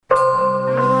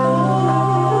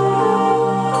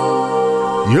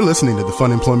You're listening to the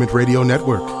Fun Employment Radio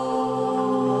Network. The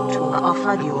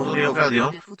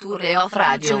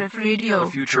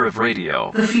future of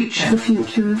radio. The future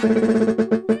of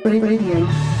radio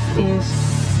is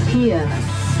here.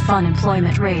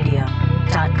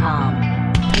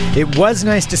 FunemploymentRadio.com. It was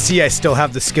nice to see I still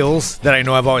have the skills that I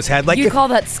know I've always had. Like, you call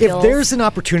that skills? If there's an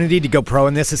opportunity to go pro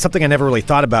in this, it's something I never really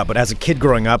thought about. But as a kid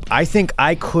growing up, I think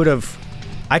I could have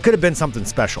been something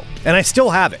special, and I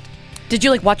still have it. Did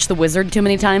you watch The Wizard too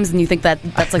many times, and you think that's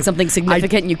something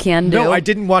significant you can do? No, I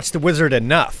didn't watch The Wizard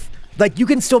enough. You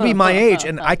can still be my age,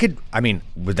 and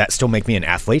would that still make me an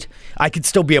athlete? I could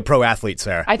still be a pro athlete,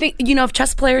 Sarah. I think, if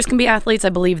chess players can be athletes, I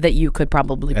believe that you could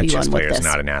probably be one with this. A chess player is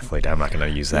not an athlete. I'm not going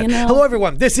to use that. Hello,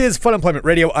 everyone. This is Fun Employment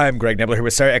Radio. I'm Greg Nebler here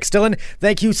with Sarah X. Dillon.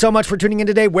 Thank you so much for tuning in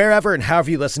today, wherever and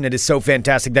however you listen. It is so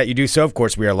fantastic that you do so. Of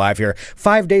course, we are live here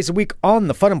 5 days a week on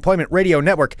the Fun Employment Radio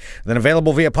Network, then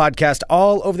available via podcast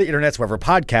all over the internet, wherever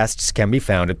podcasts can be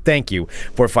found. And thank you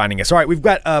for finding us. All right, we've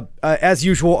got, as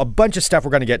usual, a bunch of stuff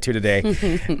we're going to get to today.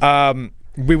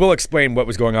 We will explain what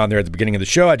was going on there at the beginning of the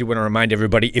show. I do want to remind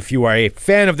everybody, if you are a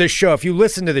fan of this show, if you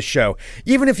listen to this show,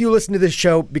 even if you listen to this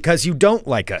show because you don't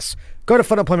like us, go to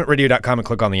funemploymentradio.com and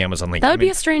click on the Amazon link. That would be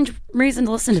a strange reason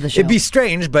to listen to the show. It'd be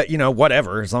strange, but,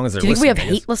 whatever, as long as they're listening. Do you think we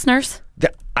have hate listeners?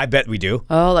 I bet we do.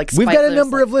 Oh, we've got a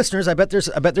number of listeners. I bet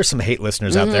there's some hate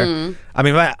listeners out there. I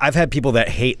mean, I've had people that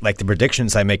hate the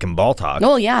predictions I make in Ball Talk.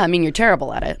 Oh yeah, you're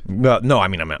terrible at it. Well, no,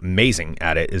 I'm amazing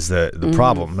at it. Is the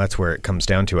problem? That's where it comes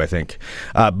down to, I think.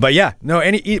 But yeah, no.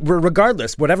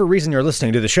 Regardless, whatever reason you're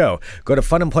listening to the show, go to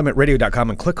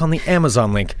funemploymentradio.com and click on the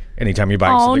Amazon link anytime you're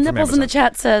buying something from Amazon. Nipples in the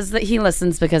chat says that he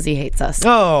listens because he hates us.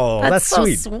 Oh, that's so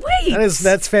sweet.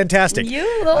 That's fantastic. You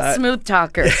little smooth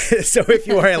talker. So if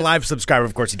you are a live subscriber,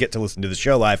 of course, you get to listen to the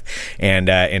show live and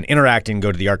interact and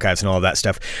go to the archives and all of that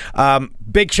stuff.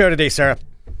 Big show today, Sarah.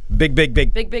 Big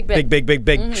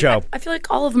show. I feel like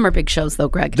all of them are big shows, though,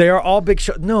 Greg. They are all big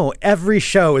shows. No, every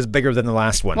show is bigger than the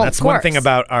last one. Well, that's one thing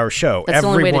about our show. That's the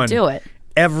only way to do it.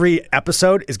 Every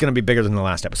episode is going to be bigger than the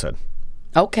last episode.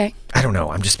 Okay. I don't know.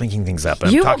 I'm just making things up.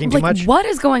 I'm talking too much. What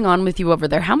is going on with you over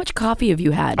there? How much coffee have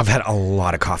you had? I've had a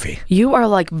lot of coffee. You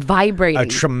are vibrating. A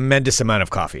tremendous amount of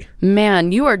coffee.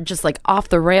 Man, you are just off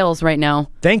the rails right now.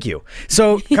 Thank you.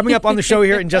 So coming up on the show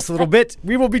here in just a little bit,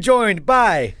 we will be joined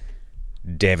by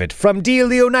David from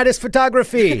D.LEONIDAS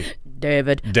Photography.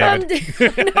 David. Why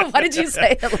did you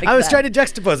say it like that? I was trying to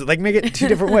juxtapose it, make it two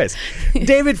different ways.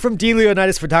 David from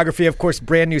D.LEONIDAS Photography, of course,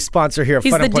 brand new sponsor here of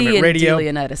Fun Employment Radio. He's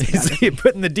the D in D.LEONIDAS. He's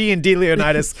putting the D in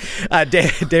D.LEONIDAS.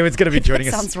 David's going to be joining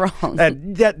us. Sounds wrong.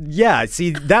 See,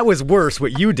 that was worse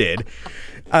what you did.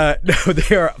 No,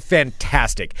 they are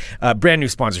fantastic. Brand new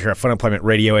sponsor here at Fun Employment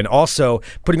Radio, and also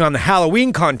putting on the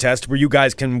Halloween contest where you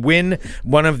guys can win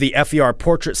one of the FER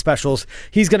portrait specials.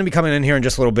 He's going to be coming in here in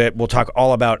just a little bit. We'll talk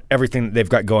all about everything that they've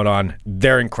got going on.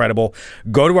 They're incredible.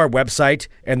 Go to our website,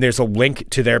 and there's a link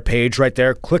to their page right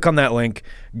there. Click on that link.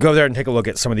 Go there and take a look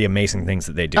at some of the amazing things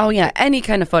that they do. Oh, yeah. Any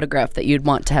kind of photograph that you'd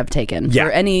want to have taken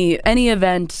for any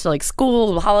event, like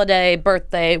school, holiday,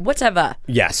 birthday, whatever.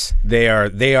 Yes. They are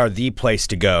the place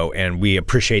to go, and we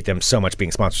appreciate them so much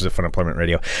being sponsors of Fun Employment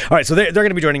Radio. All right, so they're going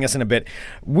to be joining us in a bit.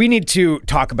 We need to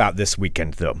talk about this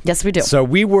weekend, though. Yes, we do. So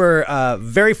we were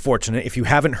very fortunate. If you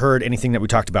haven't heard anything that we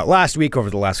talked about last week, over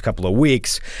the last couple of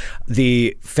weeks,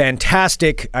 the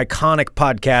fantastic, iconic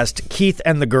podcast, Keith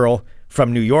and the Girl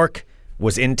from New York,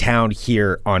 was in town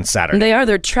here on Saturday. They are.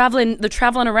 They're traveling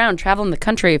around, traveling the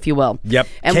country, if you will. Yep.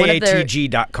 And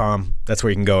KATG.com. That's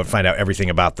where you can go and find out everything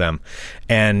about them.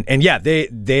 And yeah,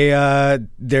 they're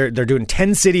doing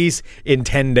 10 cities in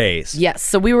 10 days. Yes.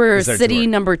 So we were city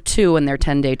number 2 in their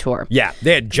 10-day tour. Yeah.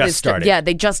 They had just started. Yeah,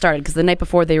 they just started because the night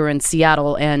before they were in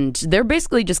Seattle, and they're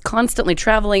basically just constantly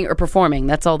traveling or performing.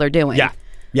 That's all they're doing. Yeah.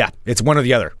 Yeah. It's one or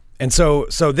the other. And so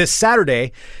this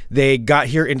Saturday, they got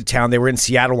here into town. They were in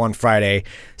Seattle on Friday.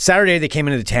 Saturday, they came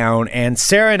into town, and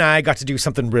Sarah and I got to do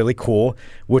something really cool,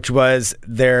 which was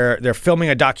they're filming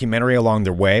a documentary along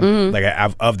their way,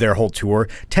 of their whole tour.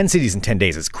 10 cities in 10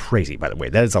 days is crazy, by the way.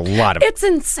 That is a lot of... It's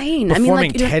insane.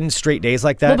 Performing 10 straight days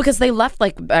like that. Well, because they left,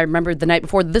 I remember the night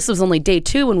before, this was only day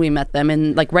 2 when we met them,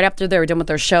 and right after they were done with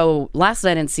their show last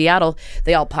night in Seattle,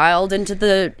 they all piled into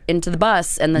the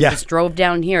bus and then just drove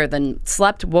down here, then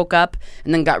slept, woke up,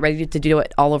 and then got ready to do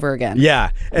it all over again.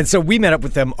 Yeah. And so we met up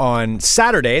with them on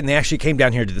Saturday, and they actually came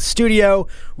down here to the studio.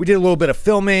 We did a little bit of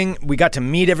filming. We got to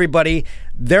meet everybody.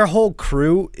 Their whole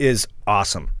crew is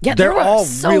awesome. Yeah, they're there all are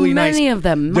so really many nice. of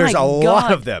them. There's My a lot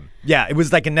God. of them. Yeah, it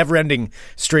was like a never-ending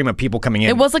stream of people coming in.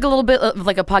 It was like a little bit of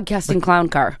like a podcasting clown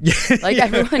car. Like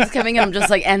everyone's coming in. I'm just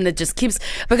like, and it just keeps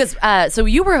because so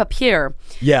you were up here,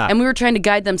 and we were trying to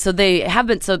guide them. So they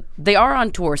are on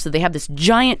tour. So they have this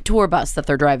giant tour bus that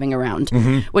they're driving around,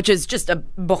 which is just a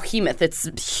behemoth.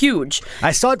 It's huge.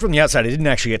 I saw it from the outside. I didn't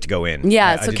actually get to go in.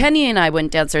 Yeah. So Kenny and I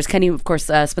went downstairs. Kenny, of course,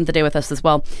 spent the day with us as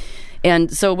well.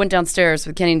 And so went downstairs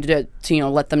with Kenny to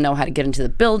let them know how to get into the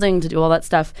building, to do all that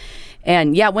stuff.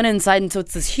 And went inside. And so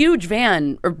it's this huge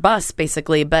van or bus,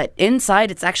 basically. But inside,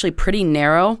 it's actually pretty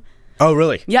narrow. Oh,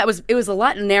 really? Yeah, it was a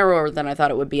lot narrower than I thought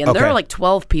it would be. And there are like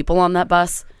 12 people on that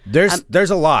bus.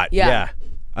 There's a lot. Yeah.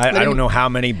 I don't know how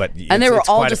many, but and they were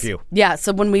all quite just, a few. Yeah,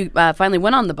 so when we finally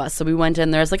went on the bus, so we went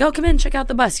in there, I was like, oh, come in, check out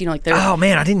the bus. Oh,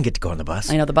 man, I didn't get to go on the bus.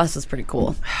 I know, the bus was pretty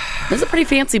cool. It was a pretty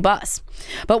fancy bus.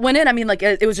 But went in, I mean, like,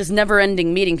 it was just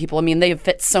never-ending meeting people. I mean, they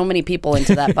fit so many people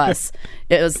into that bus.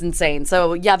 It was insane.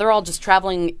 So, yeah, they're all just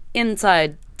traveling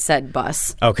inside said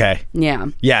bus. Okay. Yeah.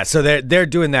 Yeah, so they're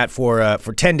doing that for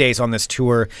 10 days on this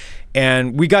tour.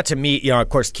 And we got to meet, of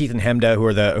course, Keith and Hemda, who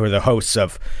are the hosts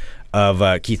of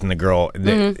Keith and the Girl.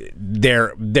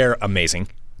 They're amazing.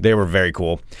 They were very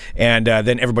cool. And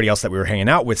then everybody else that we were hanging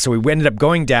out with. So we ended up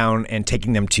going down and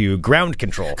taking them to Ground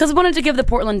Control. Because we wanted to give the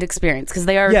Portland experience. Because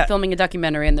they are filming a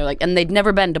documentary and and they'd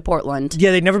never been to Portland.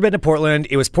 Yeah, they'd never been to Portland.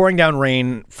 It was pouring down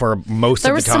rain for most of the time.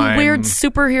 There was some weird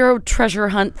superhero treasure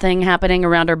hunt thing happening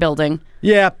around our building.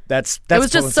 Yeah, that's it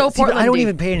was just so Portland. I don't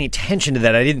even pay any attention to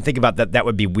that. I didn't think about that. That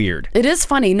would be weird. It is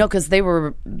funny, because they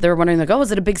were wondering like, oh,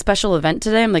 is it a big special event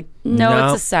today? I'm like, no,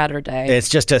 it's a Saturday. It's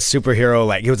just a superhero.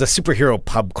 Like it was a superhero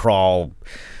pub crawl,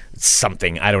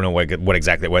 something. I don't know what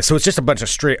exactly it was. So it's just a bunch of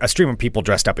a stream of people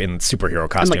dressed up in superhero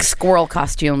costumes, and like squirrel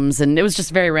costumes, and it was just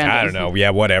very random. I don't know.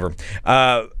 Yeah, whatever.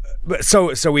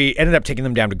 So we ended up taking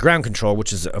them down to Ground Control,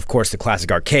 which is, of course, the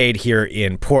classic arcade here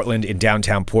in Portland, in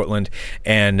downtown Portland.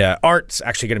 And Art's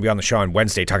actually going to be on the show on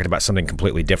Wednesday talking about something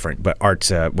completely different. But Art's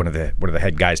one of the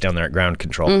head guys down there at Ground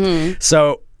Control.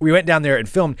 So we went down there and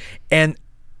filmed, and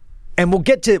we'll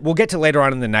get to later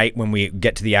on in the night when we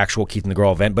get to the actual Keith and the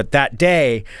Girl event. But that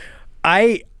day,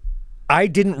 I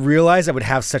didn't realize I would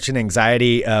have such an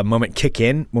anxiety moment kick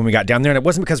in when we got down there. And it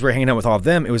wasn't because we were hanging out with all of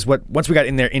them. It was once we got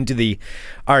in there into the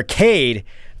arcade.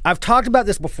 I've talked about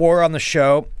this before on the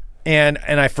show, and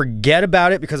I forget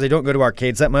about it because I don't go to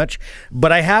arcades that much.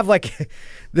 But I have like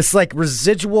this like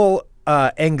residual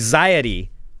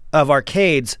anxiety of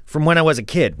arcades from when I was a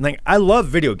kid. Like I love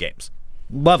video games.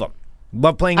 Love them.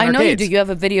 Love playing in arcades. arcades. I know you do. You have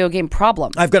a video game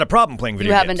problem. I've got a problem playing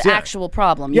video games. You have an actual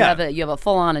problem. You have a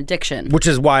full-on addiction. Which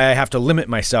is why I have to limit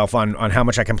myself on how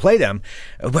much I can play them.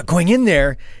 But going in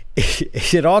there,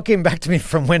 it all came back to me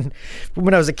from when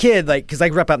I was a kid, like because I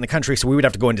grew up out in the country, so we would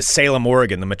have to go into Salem,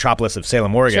 Oregon, the metropolis of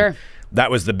Salem, Oregon. Sure. That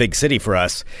was the big city for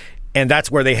us. And that's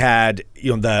where they had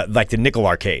the nickel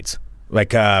arcades,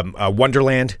 like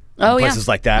Wonderland. Places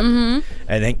like that.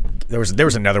 I think there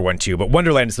was another one too, but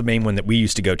Wonderland is the main one that we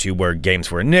used to go to where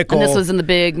games were a nickel. And this was in the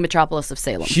big metropolis of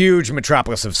Salem. Huge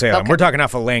metropolis of Salem. We're talking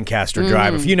off of Lancaster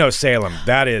Drive. If you know Salem,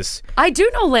 that is... I do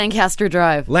know Lancaster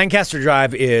Drive. Lancaster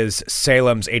Drive is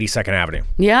Salem's 82nd Avenue.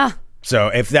 Yeah. So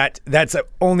if that's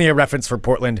only a reference for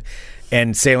Portland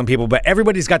and Salem people, but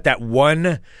everybody's got that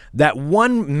one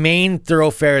main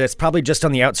thoroughfare that's probably just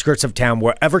on the outskirts of town,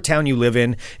 wherever town you live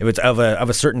in. If it's of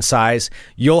a certain size,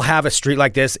 you'll have a street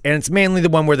like this, and it's mainly the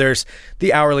one where there's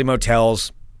the hourly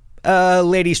motels,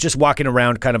 ladies just walking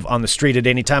around kind of on the street at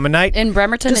any time of night. In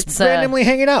Bremerton, just randomly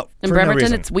hanging out. In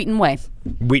Bremerton, it's Wheaton Way.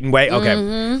 Wheaton Way?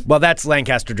 Okay. Well, that's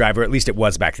Lancaster Drive, or at least it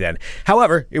was back then.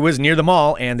 However, it was near the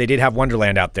mall, and they did have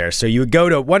Wonderland out there. So you would go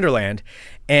to Wonderland,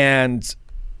 and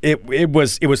it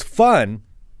was fun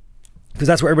because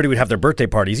that's where everybody would have their birthday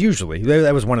parties usually.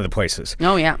 That was one of the places.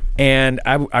 Oh, yeah. And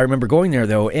I remember going there,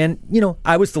 though, and,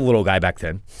 I was the little guy back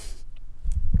then.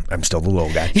 I'm still the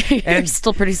little guy. You're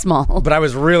still pretty small. But I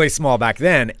was really small back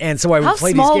then, and so I would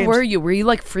play these games. How small were you? Were you,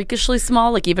 like, freakishly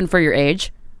small, like, even for your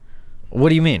age? What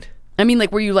do you mean? I mean,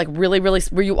 like, were you, like, really, really,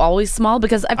 were you always small?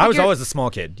 Because I was always a small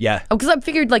kid, yeah. Oh, because I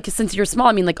figured, like, since you're small,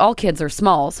 I mean, like, all kids are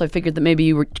small, so I figured that maybe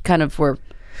you were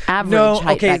average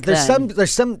height back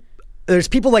then. There's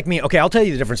people like me. Okay, I'll tell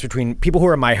you the difference between people who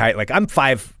are my height. Like, I'm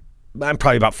probably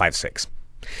about 5'6",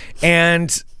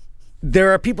 and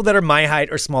there are people that are my height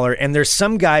or smaller, and there's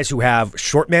some guys who have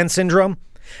short man syndrome,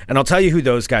 and I'll tell you who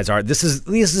those guys are. This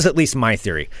is at least my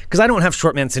theory, because I don't have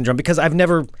short man syndrome because I've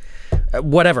never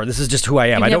whatever. This is just who I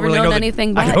am. You've I don't never really known know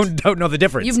anything but. I don't know the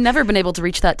difference. You've never been able to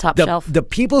reach that top shelf. The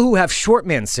people who have short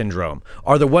man syndrome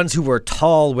are the ones who were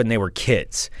tall when they were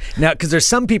kids. Now, because there's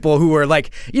some people who were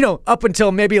like, up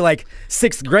until maybe like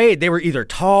 6th grade, they were either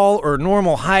tall or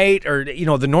normal height or,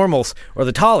 the normals or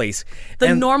the tallies.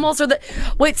 Normals are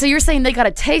wait, so you're saying they got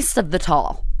a taste of the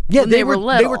tall? Yeah, they were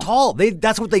little. They were tall.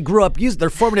 That's what they grew up using. Their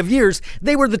formative years,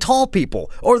 they were the tall people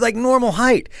or like normal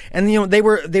height. And, they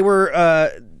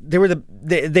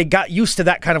got used to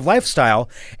that kind of lifestyle,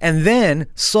 and then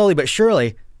slowly but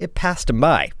surely it passed them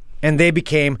by, and they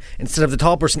became, instead of the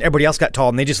tall person, everybody else got tall,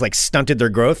 and they just like stunted their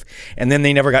growth, and then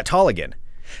they never got tall again.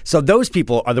 So those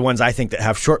people are the ones I think that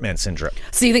have short man syndrome.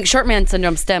 So you think short man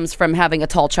syndrome stems from having a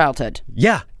tall childhood?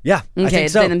 Yeah. Okay, I think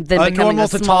so. then becoming a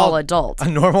small adult. A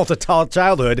normal to tall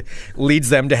childhood leads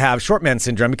them to have short man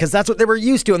syndrome because that's what they were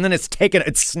used to, and then it's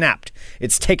snapped.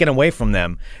 It's taken away from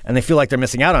them, and they feel like they're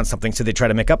missing out on something, so they try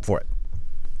to make up for it.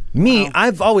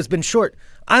 I've always been short.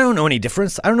 I don't know any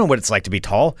difference. I don't know what it's like to be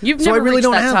tall. You've so never I really reached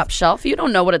don't that have. top shelf. You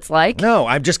don't know what it's like. No,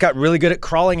 I've just got really good at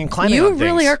crawling and climbing on things. You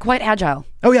really are quite agile.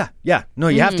 Oh yeah. No,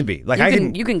 you have to be. Like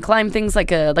you can climb things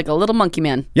like a little monkey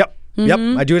man. Yep.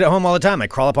 I do it at home all the time. I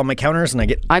crawl up on my counters and I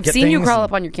get. I've seen you crawl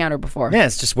up on your counter before. Yeah,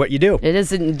 it's just what you do. It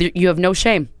isn't. You have no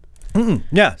shame.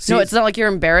 Yeah. See, no, it's not like you're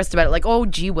embarrassed about it. Like, oh,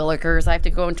 gee willikers, I have to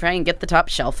go and try and get the top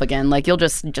shelf again. Like, you'll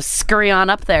just scurry on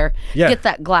up there, get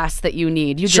that glass that you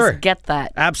need. You just get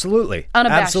that. Absolutely. Unabashedly.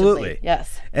 Absolutely.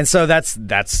 Yes. And so that's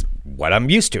what I'm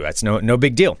used to. That's no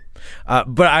big deal.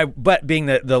 But being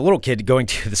the little kid going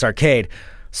to this arcade,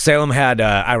 Salem had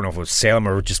I don't know if it was Salem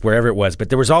or just wherever it was, but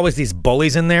there was always these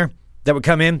bullies in there that would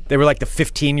come in. They were like the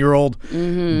 15-year-old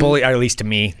bully, or at least to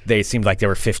me, they seemed like they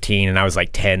were 15 and I was like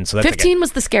 10. So that's 15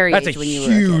 was the scary age when you were a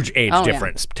kid. That's a huge age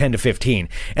difference, 10 to 15.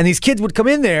 And these kids would come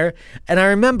in there, and I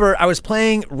remember I was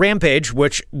playing Rampage,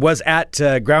 which was at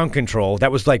Ground Control.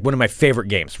 That was like one of my favorite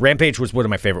games. Rampage was one of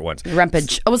my favorite ones.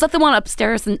 Rampage. Oh, was that the one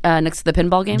upstairs next to the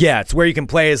pinball game? Yeah, it's where you can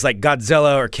play as like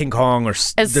Godzilla or King Kong or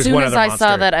as there's soon one as other I monster.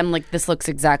 saw that, I'm like, this looks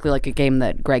exactly like a game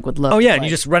that Greg would love. Oh yeah, to and play. you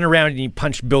just run around and you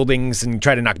punch buildings and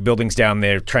try to knock buildings down.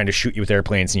 They're trying to shoot you with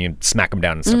airplanes and you smack them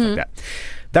down and stuff like that.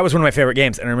 That was one of my favorite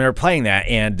games, and I remember playing that.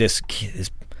 And this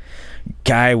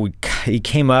guy, he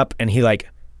came up and he like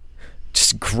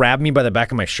just grabbed me by the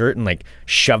back of my shirt and like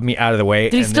shoved me out of the way.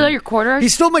 Did he steal your quarter? He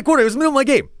stole my quarter. It was in the middle of my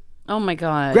game. Oh my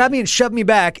god! Grabbed me and shoved me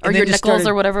back, or and your then just nickels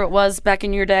or whatever it was back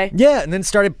in your day. Yeah, and then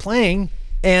started playing.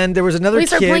 And there was another kid. You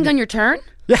started playing on your turn?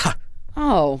 Yeah.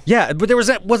 Oh. Yeah, but there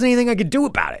wasn't anything I could do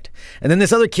about it. And then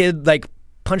this other kid like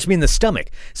punched me in the stomach.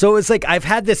 So it's like I've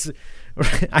had this.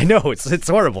 I know it's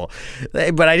horrible,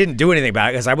 but I didn't do anything about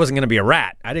it because I wasn't going to be a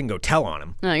rat. I didn't go tell on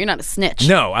him. No, you're not a snitch.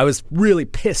 No, I was really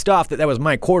pissed off that was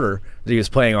my quarter that he was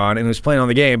playing on, and he was playing on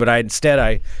the game. But I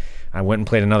went and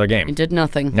played another game. You did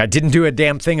nothing. I didn't do a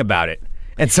damn thing about it,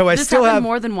 and so I still have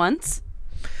more than once.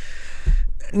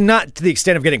 Not to the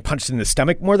extent of getting punched in the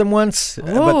stomach more than once,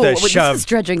 but the shove. This is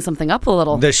dredging something up a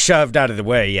little. The shoved out of the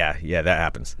way, yeah, that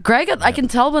happens. Greg, I can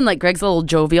tell when like Greg's a little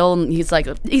jovial and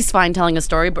he's fine telling a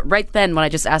story, but right then when I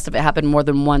just asked if it happened more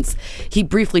than once, he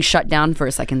briefly shut down for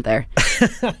a second there.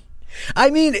 I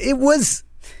mean,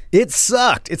 it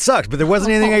sucked, but there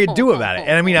wasn't anything I could do about it.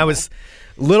 And I mean, I was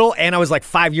little and I was like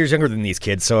 5 years younger than these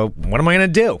kids, so what am I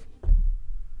going to do?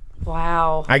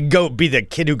 Wow. I go be the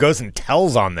kid who goes and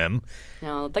tells on them.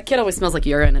 No, that kid always smells like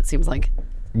urine, it seems like.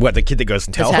 What, the kid that goes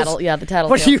and tells? The tattletale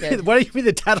What do you kid. mean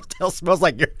the tattletale smells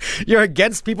like? You're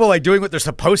against people like doing what they're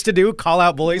supposed to do? Call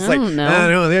out bullies? I don't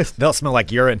know. No, they'll smell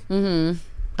like urine. Mm-hmm.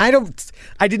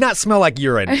 I did not smell like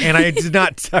urine, and I was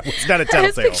not a tattletale. I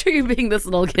just picture you being this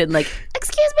little kid like,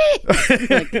 excuse me.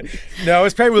 No,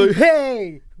 it's probably like,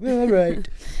 hey, all right.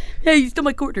 Hey, you stole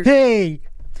my quarter. Hey.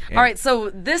 All right,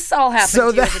 so this all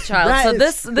happened to you as a child.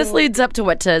 So this leads up to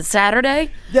what, to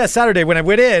Saturday? Yeah, Saturday. When I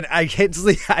went in, I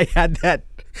had that.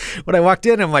 When I walked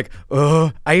in, I'm like,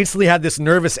 oh, I instantly had this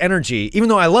nervous energy. Even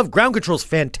though I love Ground Control's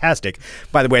fantastic.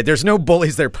 By the way, there's no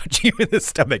bullies there punching you in the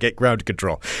stomach at Ground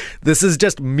Control. This is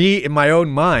just me in my own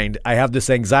mind. I have this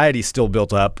anxiety still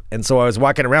built up. And so I was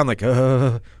walking around like,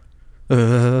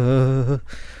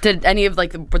 Did any of were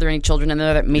there any children in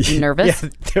there that made you nervous?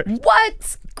 Yeah,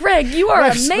 what? Greg, you are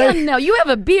a man now. You have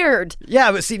a beard.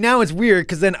 Yeah, but see, now it's weird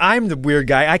because then I'm the weird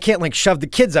guy. I can't shove the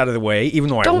kids out of the way, even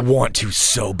though I want to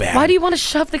so bad. Why do you want to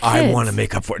shove the kids? I want to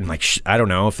make up for it. And I don't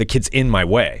know if the kid's in my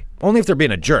way. Only if they're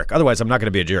being a jerk. Otherwise, I'm not going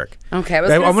to be a jerk. Okay, I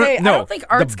was going to say, I don't think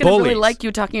Art's going to really like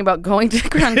you talking about going to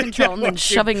Ground Control and then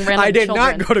shoving random children. I did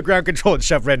not go to Ground Control and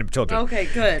shove random children. Okay,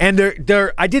 good.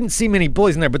 And I didn't see many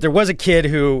bullies in there, but there was a kid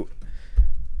who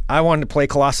I wanted to play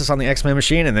Colossus on the X-Men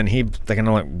machine, and then he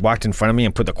walked in front of me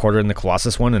and put the quarter in the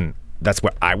Colossus one and that's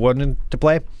what I wanted to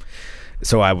play.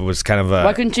 So I was kind of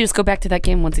why couldn't you just go back to that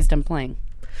game once he's done playing?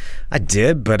 I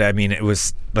did, but I mean, it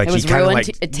was like it was he kind of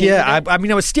like I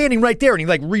mean, I was standing right there, and he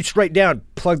like reached right down,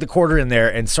 plugged the quarter in there,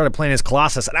 and started playing as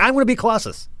Colossus. And I want to be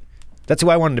Colossus. That's who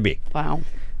I wanted to be. Wow.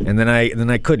 And then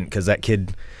I couldn't because that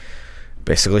kid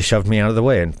basically shoved me out of the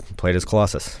way and played as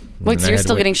Colossus. Wait, so you're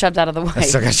still getting shoved out of the way? I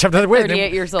still got shoved out of the way.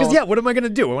 38 years old. Because what am I going to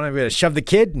do? Am I going to shove the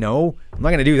kid? No, I'm not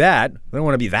going to do that. I don't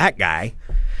want to be that guy.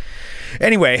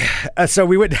 Anyway, so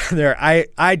we went down there.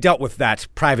 I dealt with that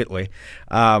privately,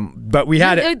 but we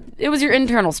had it was your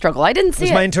internal struggle. I didn't see it.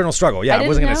 It was my internal struggle. Yeah, I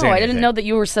wasn't going to say anything. I didn't know that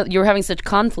you were having such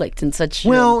conflict and such.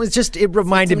 Well, it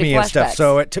reminded me of stuff,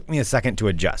 so it took me a second to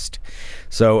adjust.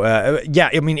 So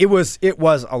I mean, it was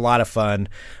a lot of fun.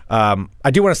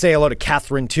 I do want to say hello to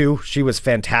Catherine too. She was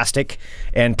fantastic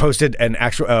and posted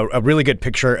a really good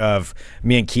picture of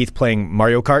me and Keith playing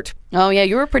Mario Kart. Oh yeah,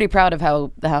 you were pretty proud of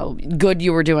how good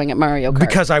you were doing at Mario Kart.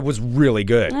 Because I was really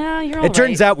good. You're all it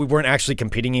turns out we weren't actually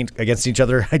competing against each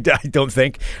other. I don't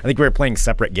think. I think we were playing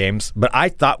separate games, but I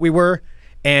thought we were,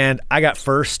 and I got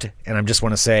first. And I just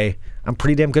want to say I'm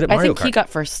pretty damn good at Mario Kart. I think he got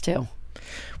first too.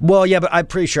 Well, yeah, but I'm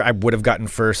pretty sure I would have gotten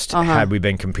first had we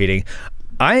been competing.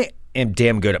 I am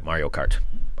damn good at Mario Kart.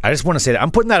 I just want to say that.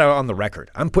 I'm putting that out on the record.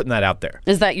 I'm putting that out there.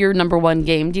 Is that your number one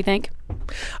game, do you think?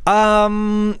 I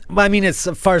mean, as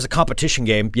far as a competition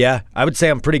game, yeah, I would say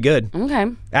I'm pretty good. Okay.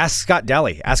 Ask Scott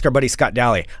Daly. Ask our buddy Scott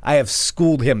Daly. I have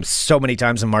schooled him so many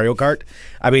times in Mario Kart.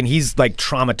 I mean, he's like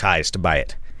traumatized by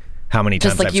it. How many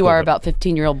times Just like I've you are him. about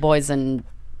 15-year-old boys in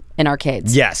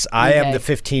arcades. Yes, I am the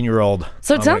 15-year-old.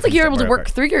 So it sounds like you're able to work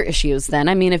through your issues then.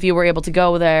 I mean, if you were able to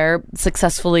go there,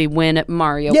 successfully win at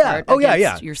Mario Kart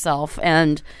against yourself,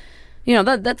 and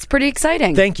that's pretty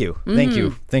exciting. Thank you.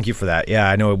 Thank you for that. Yeah,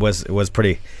 I know it was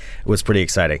pretty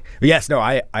exciting. But yes, no,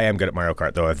 I am good at Mario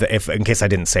Kart though. If in case I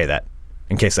didn't say that,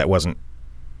 in case that wasn't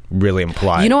really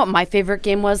implied. You know what my favorite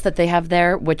game was that they have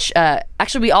there, which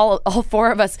actually we all four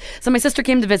of us. So my sister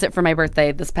came to visit for my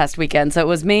birthday this past weekend. So it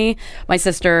was me, my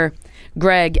sister,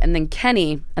 Greg, and then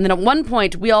Kenny. And then at one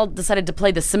point we all decided to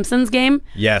play the Simpsons game.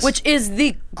 Yes. Which is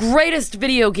the greatest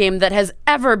video game that has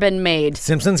ever been made.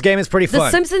 Simpsons game is pretty fun.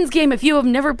 The Simpsons game, if you have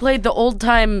never played the old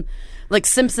time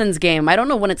Simpsons game, I don't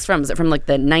know when it's from. Is it from the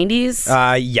 90s?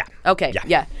 Yeah. Okay,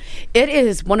 yeah. It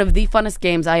is one of the funnest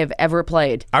games I have ever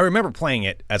played. I remember playing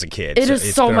it as a kid. It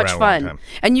is so much fun.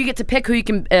 And you get to pick who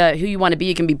you want to be.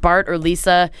 You can be Bart or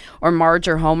Lisa or Marge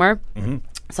or Homer. Mm-hmm.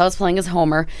 So I was playing as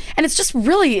Homer. And it's just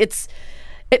really, it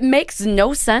makes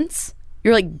no sense.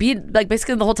 You're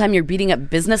basically the whole time you're beating up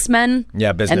businessmen.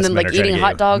 Yeah, businessmen. And then eating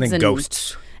hot dogs and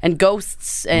ghosts. And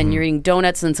ghosts, and you're eating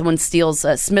donuts, and someone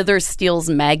Smithers steals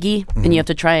Maggie, and you have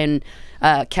to try and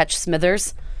catch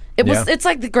Smithers. It's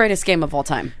like the greatest game of all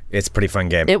time. It's a pretty fun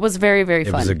game. It was very, very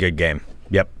fun. It was a good game.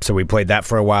 Yep. So we played that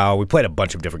for a while. We played a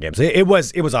bunch of different games. It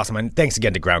was awesome. And thanks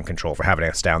again to Ground Control for having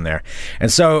us down there.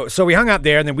 And so we hung out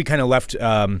there, and then we kind of left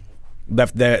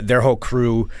their whole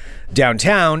crew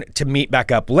downtown to meet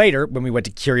back up later when we went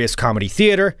to Curious Comedy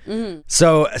Theater. Mm-hmm.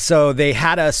 So they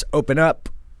had us open up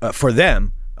for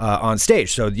them. On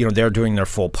stage. So, they're doing their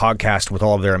full podcast with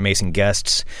all of their amazing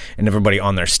guests and everybody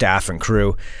on their staff and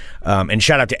crew. And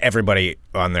shout out to everybody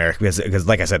on there because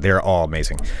like I said, they're all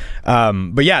amazing.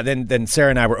 But yeah, then Sarah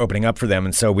and I were opening up for them.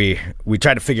 And so we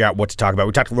tried to figure out what to talk about.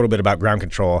 We talked a little bit about Ground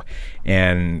Control,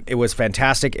 and it was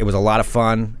fantastic. It was a lot of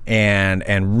fun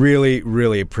and really,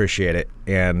 really appreciate it.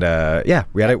 And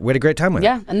we had a great time with it.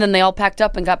 Yeah. And then they all packed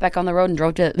up and got back on the road and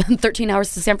drove to 13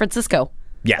 hours to San Francisco.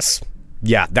 Yes.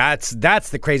 Yeah, that's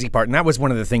the crazy part. And that was one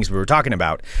of the things we were talking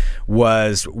about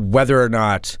was whether or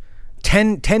not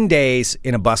 10 days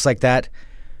in a bus like that,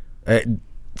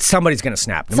 somebody's going to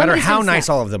snap, no matter how nice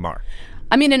all of them are.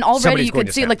 I mean, and already you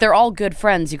could see, they're all good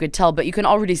friends, you could tell, but you can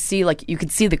already see, you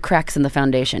could see the cracks in the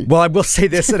foundation. Well, I will say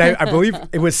this, and I believe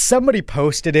it was somebody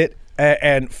posted it,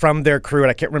 and from their crew, and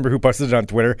I can't remember who posted it on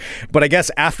Twitter, but I guess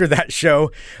after that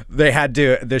show,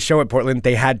 the show at Portland,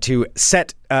 they had to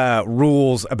set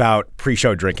rules about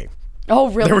pre-show drinking. Oh,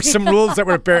 really? There were some rules that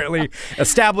were apparently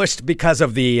established because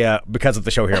of the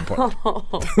show here in Portland.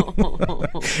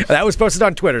 That was posted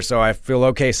on Twitter, so I feel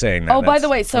okay saying that. Oh, by the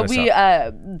way, so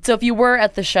if you were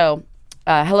at the show,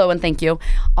 hello and thank you.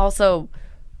 Also,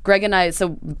 Greg and I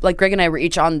were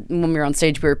each on, when we were on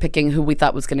stage, we were picking who we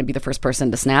thought was going to be the first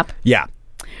person to snap. Yeah.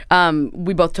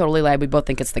 We both totally lied. We both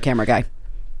think it's the camera guy.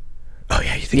 Oh,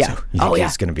 yeah, you think so? You think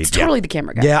he's going to be... He's totally the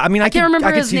camera guy. Yeah, I mean, I can't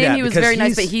remember his name. He was very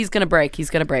nice, but he's going to break.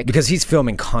 Because he's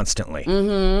filming constantly.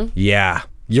 Mm-hmm. Yeah,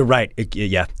 you're right. It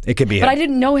could be him. But I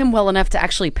didn't know him well enough to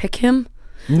actually pick him.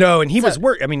 No, and he was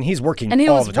he's working and he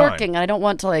all was the time. working. I don't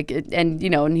want to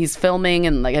and he's filming,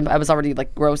 and I was already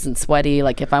gross and sweaty.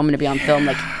 Like if I'm going to be on film,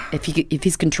 if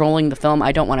he's controlling the film,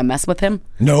 I don't want to mess with him.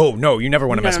 No, you never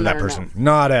want to mess with that person.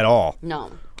 No. Not at all.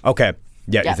 No. Okay.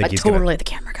 Yeah, you think he's totally the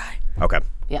camera guy. Okay.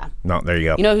 Yeah. No, there you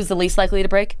go. You know who's the least likely to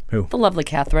break? Who? The lovely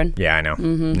Catherine. Yeah, I know.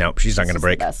 Mm-hmm. No, she's not going to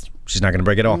break. She's not going to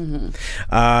break at all.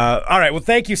 Mm-hmm. All right. Well,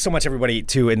 thank you so much, everybody,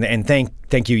 too, and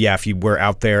thank you. Yeah, if you were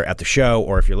out there at the show,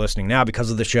 or if you're listening now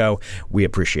because of the show, we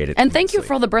appreciate it. And thank you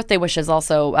for all the birthday wishes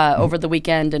also over the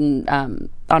weekend and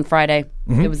on Friday.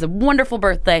 Mm-hmm. It was a wonderful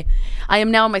birthday. I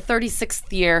am now in my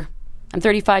 36th year. I'm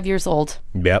 35 years old.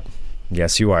 Yep.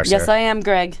 Yes, you are, Sarah. Yes, I am,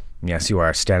 Greg. Yes, you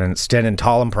are. Standing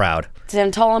tall and proud.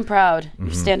 Standing tall and proud. Mm-hmm.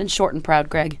 You're standing short and proud,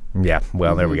 Greg. Yeah,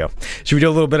 well, There we go. Should we do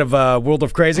a little bit of World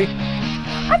of Crazy?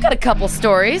 I've got a couple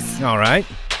stories. All right.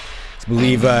 I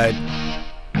believe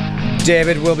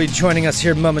David will be joining us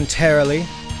here momentarily.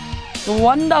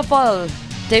 Wonderful.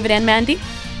 David and Mandy?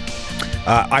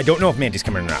 I don't know if Mandy's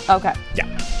coming or not. Okay. Yeah.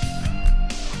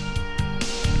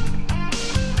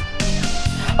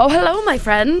 Oh, hello, my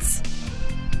friends.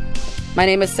 My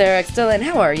name is Sarah X. Dillon.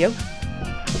 How are you?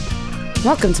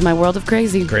 Welcome to my world of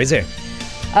crazy. Crazy.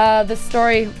 This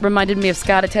story reminded me of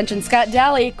Scott. Attention, Scott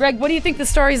Daly. Greg, what do you think the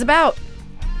story's about?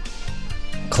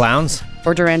 Clowns?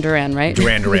 Or Duran Duran, right?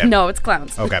 Duran Duran. No, it's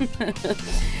clowns. Okay.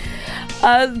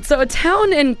 So a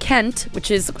town in Kent,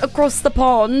 which is across the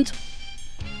pond,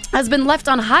 has been left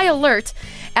on high alert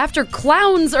after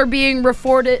clowns are being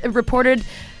reported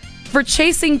for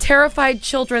chasing terrified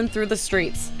children through the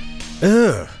streets.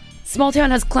 Ugh. Small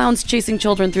town has clowns chasing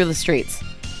children through the streets.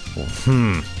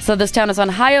 So this town is on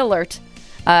high alert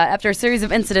after a series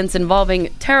of incidents involving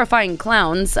terrifying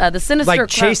clowns. The sinister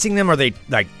chasing them? Are they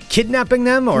kidnapping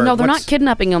them? Or no, they're not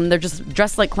kidnapping them. They're just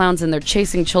dressed like clowns and they're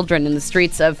chasing children in the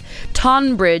streets of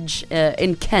Tonbridge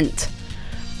in Kent.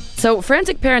 So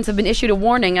frantic parents have been issued a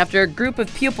warning after a group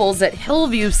of pupils at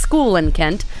Hillview School in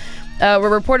Kent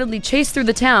were reportedly chased through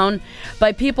the town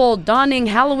by people donning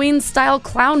Halloween-style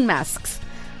clown masks.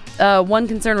 One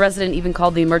concerned resident even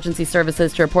called the emergency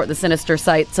services to report the sinister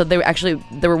sight. So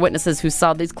there were witnesses who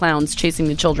saw these clowns chasing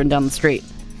the children down the street.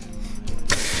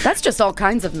 That's just all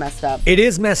kinds of messed up. It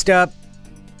is messed up.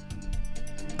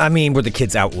 I mean, were the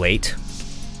kids out late?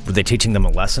 Were they teaching them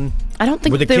a lesson? I don't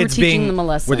think they were teaching them a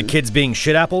lesson. Were the kids being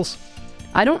shit apples?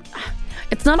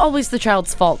 It's not always the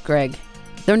child's fault, Greg.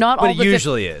 They're not all. But it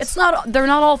usually is. They're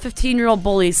not all 15-year-old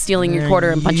bullies stealing your quarter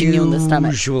and punching you in the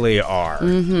stomach. Usually are.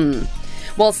 Mm-hmm.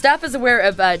 Well, staff is aware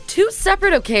of two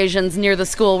separate occasions near the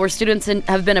school where students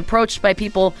have been approached by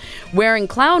people wearing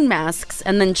clown masks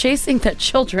and then chasing the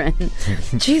children.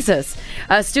 Jesus.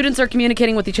 Students are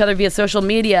communicating with each other via social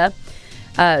media.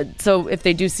 So if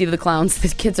they do see the clowns, the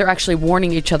kids are actually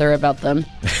warning each other about them.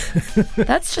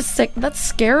 That's just sick. That's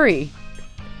scary.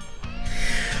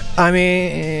 I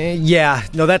mean, yeah.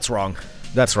 No, that's wrong.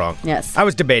 That's wrong. Yes. I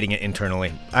was debating it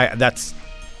internally.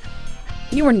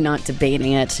 You were not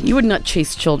debating it. You would not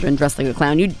chase children dressed like a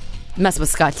clown. You'd mess with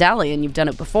Scott Daly, and you've done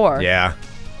it before. Yeah.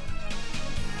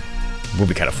 Would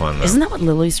be kind of fun, though. Isn't that what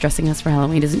Lily's dressing us for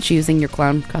Halloween? Isn't she using your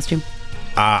clown costume?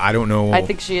 I don't know. I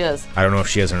think she is. I don't know if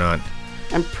she is or not.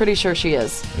 I'm pretty sure she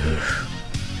is.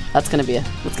 That's gonna be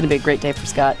a great day for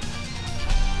Scott.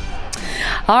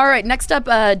 All right, next up,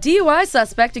 a DUI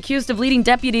suspect accused of leading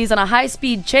deputies on a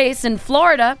high-speed chase in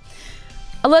Florida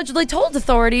allegedly told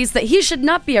authorities that he should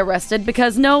not be arrested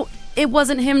because, no, it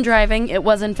wasn't him driving. It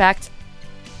was, in fact,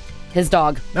 his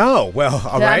dog. Oh, well,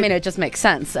 all right. I mean, it just makes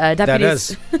sense.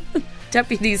 Deputies.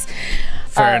 Deputies.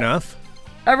 Fair enough.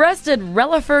 Arrested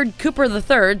Relaford Cooper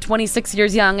III, 26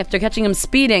 years young, after catching him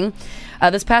speeding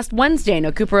this past Wednesday. Now,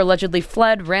 Cooper allegedly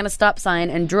fled, ran a stop sign,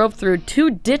 and drove through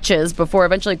 2 ditches before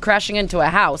eventually crashing into a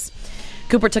house.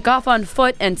 Cooper took off on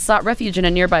foot and sought refuge in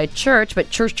a nearby church, but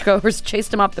churchgoers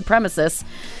chased him off the premises.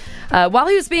 While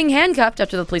he was being handcuffed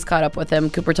after the police caught up with him,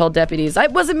 Cooper told deputies,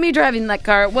 "It wasn't me driving that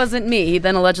car. It wasn't me." He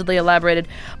then allegedly elaborated,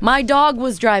 "My dog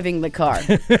was driving the car."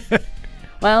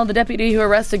 Well, the deputy who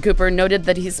arrested Cooper noted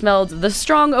that he smelled the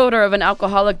strong odor of an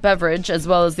alcoholic beverage as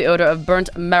well as the odor of burnt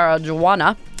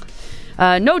marijuana.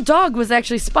 No dog was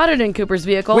actually spotted in Cooper's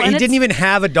vehicle. Wait, he didn't even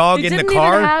have a dog in the car? He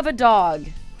didn't even have a dog.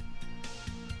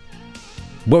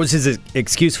 What was his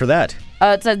excuse for that?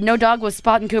 It said no dog was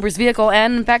spotted in Cooper's vehicle,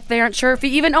 and in fact, they aren't sure if he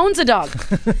even owns a dog.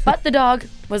 But the dog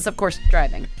was, of course,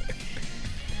 driving.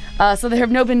 So there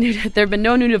have been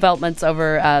no new developments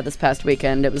over this past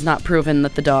weekend. It was not proven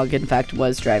that the dog, in fact,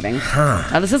 was driving.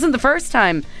 Now, this isn't the first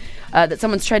time that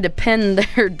someone's tried to pin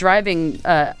their driving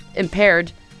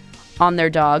impaired on their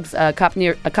dogs. A cop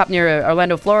near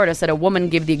Orlando, Florida said a woman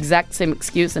gave the exact same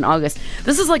excuse in August.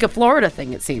 This is like a Florida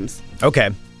thing, it seems. Okay.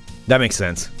 That makes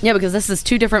sense. Yeah, because this is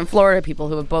 2 different Florida people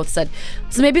who have both said,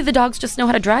 so maybe the dogs just know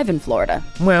how to drive in Florida.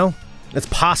 Well, it's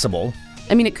possible.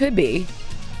 I mean, it could be.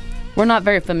 We're not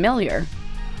very familiar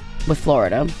with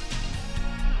Florida.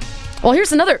 Well,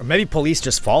 here's another. Or maybe police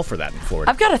just fall for that in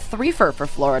Florida. I've got a 3-fer for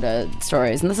Florida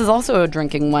stories, and this is also a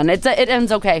drinking one. It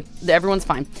ends okay. Everyone's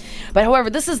fine. But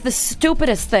however, this is the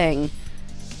stupidest thing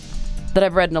that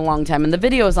I've read in a long time, and the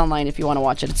video is online if you want to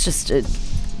watch it. It's just...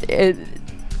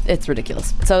 It's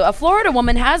ridiculous. So a Florida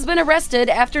woman has been arrested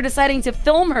after deciding to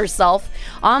film herself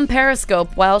on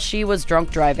Periscope while she was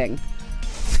drunk driving.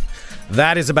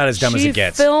 That is about as dumb as it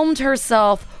gets. She filmed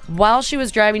herself while she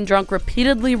was driving drunk,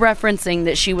 repeatedly referencing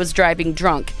that she was driving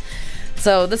drunk.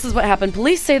 So this is what happened.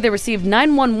 Police say they received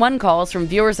 911 calls from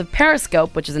viewers of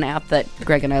Periscope, which is an app that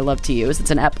Greg and I love to use. It's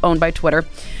an app owned by Twitter,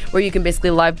 where you can basically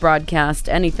live broadcast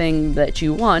anything that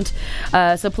you want.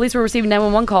 So police were receiving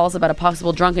 911 calls about a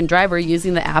possible drunken driver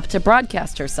using the app to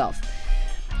broadcast herself.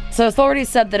 So authorities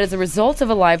said that as a result of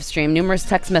a live stream, numerous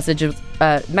text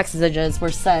messages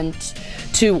were sent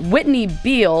to Whitney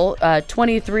Beale,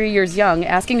 23 years young,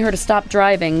 asking her to stop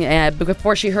driving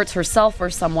before she hurts herself or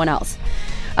someone else.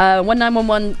 One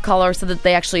 911 caller said that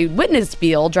they actually witnessed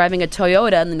Beale driving a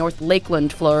Toyota in the North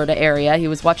Lakeland, Florida area. He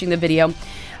was watching the video.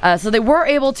 So they were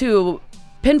able to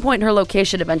pinpoint her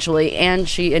location eventually, and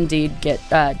she indeed did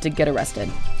get arrested.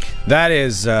 That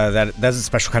is that's a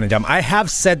special kind of dumb. I have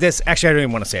said this. Actually, I don't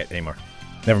even want to say it anymore.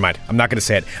 Never mind. I'm not going to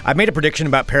say it. I made a prediction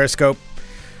about Periscope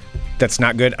that's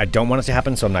not good. I don't want it to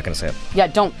happen, so I'm not going to say it. Yeah,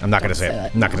 don't. I'm not going to say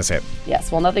it. I'm not going to say it.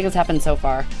 Yes, well, nothing has happened so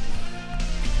far.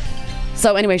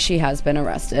 So anyway, she has been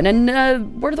arrested. And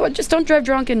just don't drive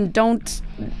drunk and don't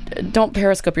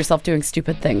Periscope yourself doing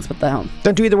stupid things with the helm.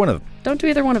 Don't do either one of them. Don't do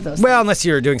either one of those. Well, unless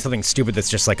you're doing something stupid that's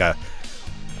just like a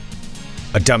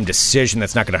dumb decision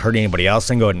that's not going to hurt anybody else,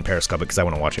 then go ahead and Periscope it because I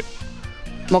want to watch it.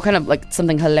 Well, kind of like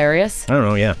something hilarious? I don't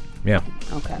know, yeah.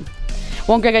 Okay.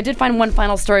 Well, Greg, I did find one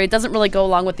final story. It doesn't really go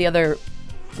along with the other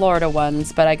Florida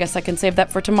ones, but I guess I can save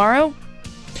that for tomorrow?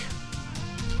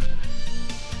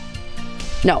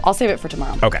 No, I'll save it for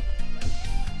tomorrow. Okay.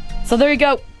 So there you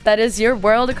go. That is your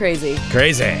world of crazy.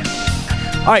 Crazy.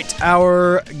 All right,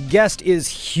 our guest is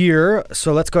here,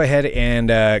 so let's go ahead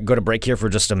and go to break here for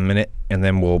just a minute, and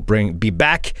then we'll be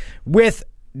back with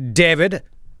David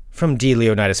from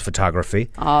D.LEONIDAS Photography.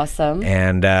 Awesome.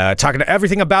 And talking to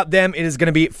everything about them. It is going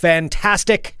to be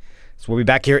fantastic. So we'll be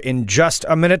back here in just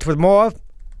a minute with more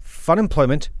Fun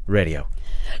Employment Radio.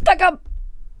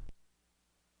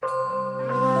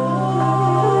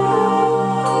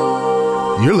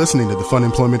 You're listening to the Fun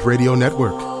Employment Radio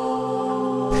Network.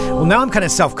 Well, now I'm kind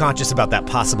of self-conscious about that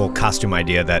possible costume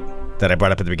idea that I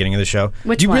brought up at the beginning of the show.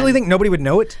 Which Do you one? really think nobody would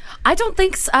know it? I don't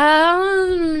think so.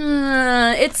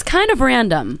 It's kind of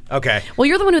random. Okay. Well,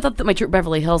 you're the one who thought that my Troop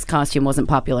Beverly Hills costume wasn't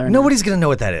popular enough. Nobody's going to know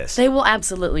what that is. They will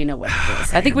absolutely know what it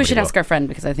is. I think we should ask our friend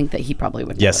because I think that he probably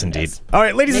would know Yes, what it indeed. is. All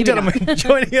right, ladies Maybe and gentlemen,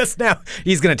 joining us now.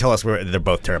 He's going to tell us they're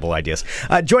both terrible ideas.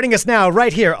 Joining us now,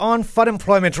 right here on Fun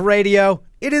Employment Radio,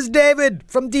 it is David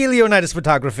from D.LEONIDAS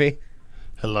Photography.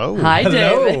 Hello. Hi,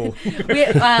 Hello.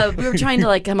 David. We were trying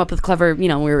to come up with clever, we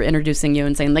were introducing you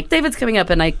and saying David's coming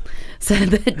up, and I said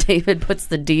that David puts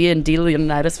the D in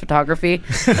D.LEONIDAS Photography,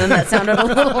 and that sounded a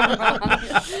little wrong.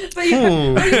 But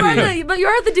you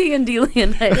are the D in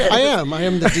D.LEONIDAS. I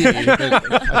am the D.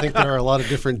 But I think there are a lot of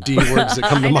different D words that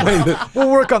come to mind that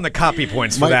We'll work on the copy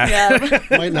points for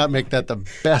that. might not make that the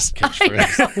best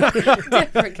catchphrase.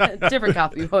 different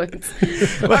copy points.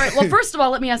 All right. Well, first of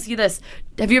all, let me ask you this: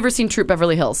 have you ever seen Troop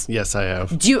Beverly Hills? Yes, I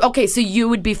have. Okay, so you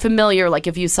would be familiar,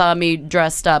 if you saw me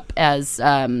dressed up as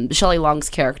Shelley Long's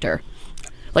character,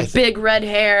 big red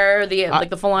hair,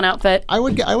 the full-on outfit. I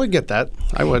would get that.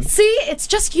 I would. See, it's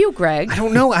just you, Greg. I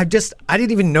don't know. I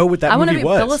didn't even know what that movie was. I want to be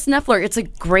Phyllis Neffler. It's a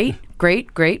great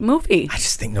movie. I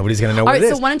just think nobody's going to know All what right, it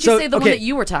is. so why don't you say the one that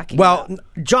you were talking about? Well,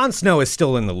 Jon Snow is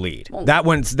still in the lead. That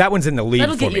one's in the lead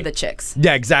That'll for get me. you the chicks.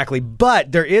 Yeah, exactly.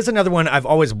 But there is another one I've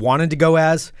always wanted to go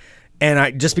as,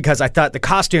 and just because I thought the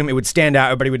costume, it would stand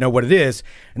out, everybody would know what it is,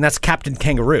 and that's Captain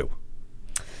Kangaroo.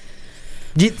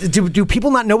 Do people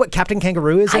not know what Captain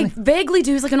Kangaroo is? I vaguely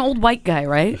do. He's like an old white guy,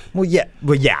 right? Well,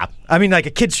 yeah. I mean, like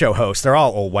a kids show host. They're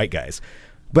all old white guys.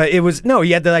 But he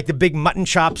had the big mutton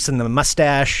chops and the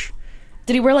mustache.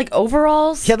 Did he wear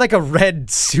overalls? He had a red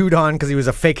suit on because he was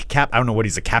a fake cap. I don't know what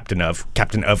he's a captain of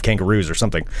kangaroos or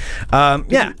something.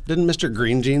 Yeah. Didn't Mr.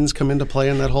 Green Jeans come into play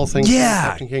in that whole thing? Yeah.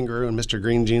 Captain Kangaroo and Mr.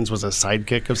 Green Jeans was a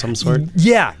sidekick of some sort?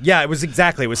 Yeah, it was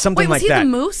something like that. Wait, was he the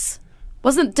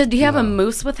moose? Did he have a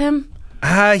moose with him?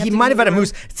 He might have had a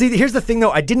moose. See, here's the thing,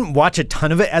 though. I didn't watch a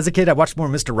ton of it as a kid. I watched more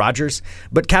Mr. Rogers.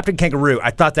 But Captain Kangaroo,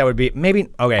 I thought that would be maybe.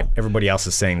 Okay, everybody else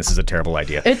is saying this is a terrible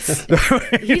idea.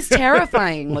 He's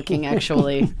terrifying looking,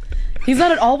 actually. He's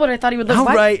not at all what I thought he would look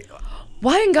like. Right.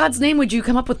 Why in God's name would you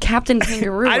come up with Captain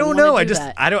Kangaroo? I don't know.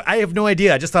 I have no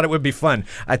idea. I just thought it would be fun.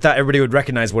 I thought everybody would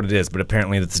recognize what it is, but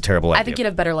apparently that's a terrible idea. I think you'd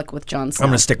have better luck with Jon Snow. I'm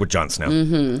going to stick with Jon Snow.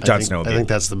 I think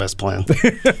that's the best plan.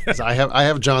 I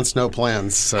have Jon Snow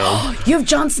plans. So you have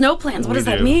Jon Snow plans. What does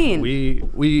that mean?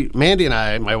 We Mandy and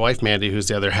I, my wife Mandy, who's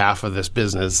the other half of this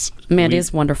business. Mandy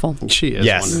is wonderful. She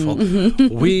is wonderful.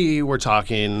 We were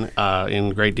talking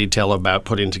in great detail about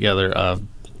putting together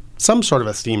some sort of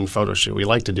a themed photo shoot. We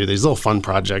like to do these little fun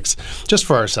projects just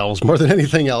for ourselves more than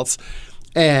anything else.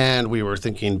 And we were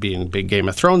thinking, being big Game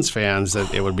of Thrones fans,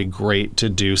 that it would be great to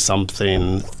do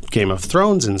something Game of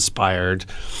Thrones inspired.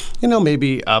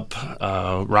 Maybe up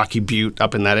Rocky Butte,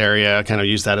 up in that area, kind of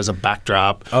use that as a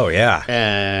backdrop. Oh, yeah.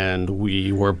 And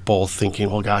we were both thinking,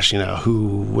 well, gosh,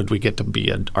 who would we get to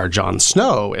be our Jon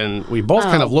Snow? And we both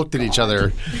kind of looked at each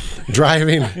other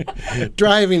driving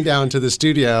down to the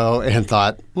studio and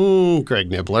thought, Greg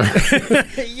Nibbler.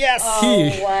 Yes.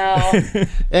 Oh, wow.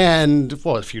 And,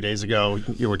 a few days ago,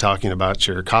 you were talking about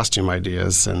your costume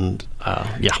ideas, and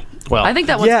well, I think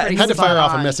that one's pretty had to fire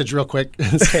off a on. message real quick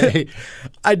and say,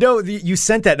 I know you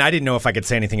sent that, and I didn't know if I could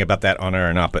say anything about that on air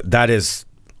or not, but that is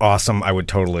awesome. I would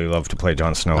totally love to play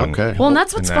Jon Snow. Okay. Well, and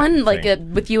that's what's fun,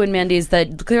 with you and Mandy, is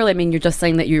that clearly, you're just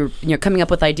saying that you're coming up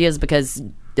with ideas because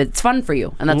it's fun for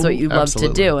you, and that's what you love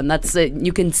to do, and that's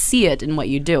you can see it in what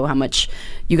you do, how much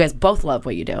you guys both love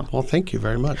what you do. Well, thank you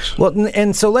very much. Well,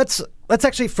 and so let's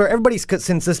actually, for everybody,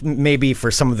 since this may be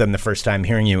for some of them the first time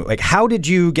hearing you, how did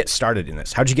you get started in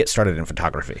this? How did you get started in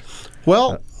photography?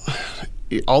 Well,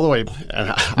 all the way.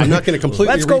 I'm not going to completely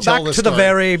Let's go retell back this to the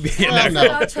story. very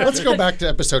Let's go back to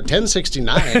episode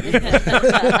 1069.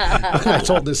 I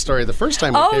told this story the first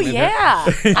time we came in here.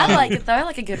 I like it though. I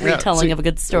like a good retelling of a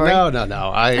good story.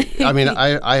 No.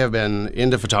 I have been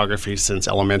into photography since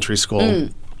elementary school,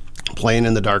 playing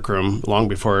in the darkroom long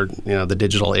before the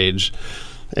digital age.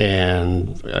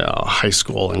 And high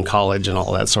school and college and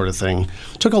all that sort of thing.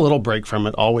 Took a little break from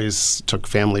it, always took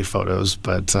family photos,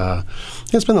 but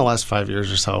it's been the last 5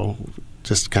 years or so,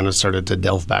 just kind of started to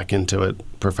delve back into it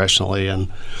professionally,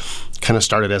 and kind of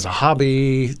started as a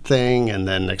hobby thing, and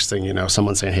then next thing you know,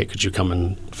 someone saying, hey, could you come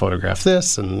and photograph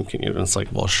this? And it's like,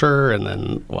 well, sure. And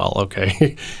then, well,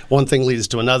 okay. One thing leads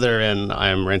to another, and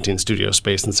I'm renting studio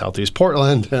space in Southeast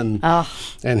Portland,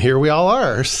 and here we all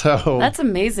are. So that's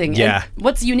amazing. Yeah. And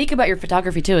what's unique about your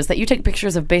photography, too, is that you take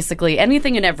pictures of basically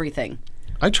anything and everything.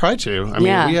 I try to.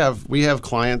 We have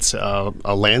clients. A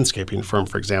landscaping firm,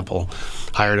 for example,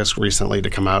 hired us recently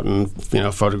to come out and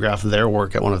photograph their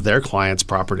work at one of their clients'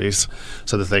 properties,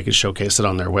 so that they could showcase it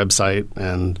on their website.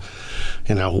 And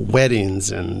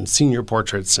weddings and senior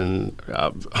portraits. And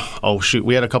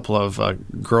we had a couple of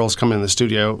girls come in the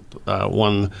studio.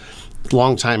 One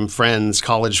longtime friends,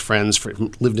 college friends,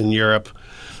 lived in Europe.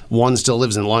 One still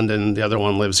lives in London. The other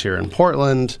one lives here in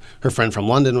Portland. Her friend from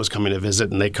London was coming to visit,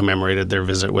 and they commemorated their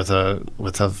visit with a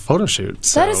photo shoot.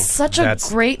 So that is such a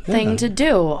great thing to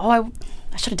do. Oh,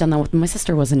 I should have done that when my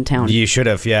sister was in town. You should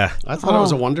have, yeah. I thought it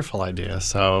was a wonderful idea.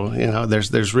 So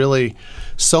there's really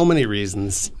so many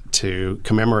reasons to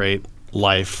commemorate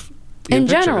life in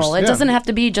general. pictures. It doesn't have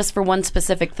to be just for one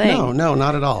specific thing. No,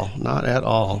 not at all. Not at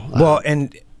all. Well,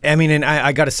 and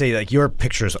I got to say, your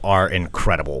pictures are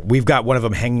incredible. We've got one of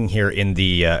them hanging here in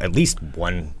the at least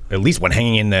one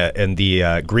hanging in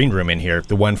the green room in here.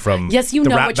 The one from yes, you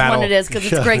know which one it is because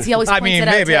it's Greg's. He always points it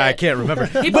out. Maybe I can't remember.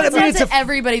 He points it out to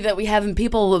everybody that we have, and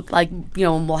people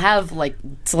will have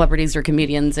celebrities or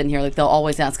comedians in here. They'll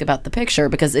always ask about the picture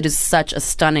because it is such a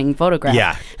stunning photograph.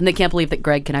 Yeah, and they can't believe that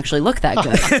Greg can actually look that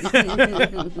good.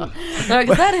 Like,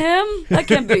 is that him? That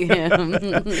can't be him.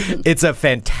 It's a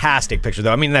fantastic picture,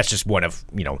 though. That's just one of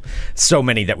so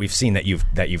many that we've seen that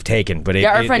you've taken. But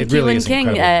our friend it really Keelan is King,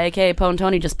 incredible. aka Pone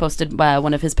Tony, just posted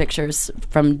one of his pictures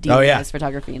from D.LEONIDAS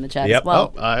Photography in the chat as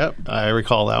well. I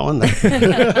recall that one.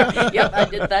 Yep, I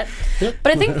did that.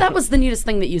 But I think that was the neatest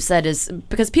thing that you said, is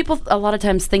because people a lot of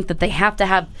times think that they have to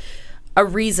have a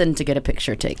reason to get a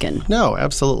picture taken. No,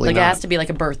 absolutely not. It has to be like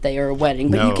a birthday or a wedding,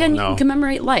 but you can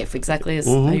commemmemate life, exactly as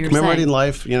you were commemorating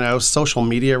saying. life. Social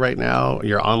media right now,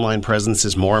 your online presence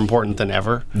is more important than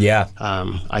ever. Yeah.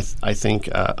 I think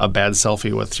a bad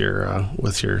selfie with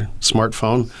your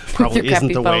smartphone probably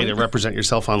isn't the way to represent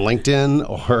yourself on LinkedIn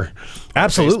or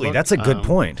absolutely. Facebook. That's a good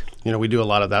point. We do a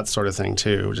lot of that sort of thing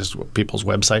too. Just people's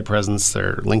website presence,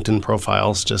 their LinkedIn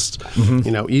profiles, just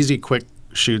easy, quick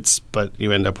shoots, but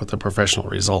you end up with a professional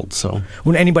result. So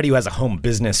when anybody who has a home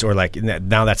business, or like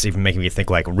now that's even making me think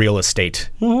like real estate,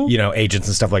 agents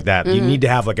and stuff like that, you need to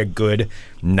have like a good,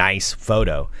 nice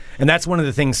photo. And that's one of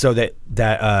the things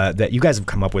that you guys have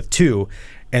come up with too.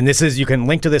 And this is, you can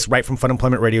link to this right from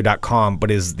funemploymentradio.com,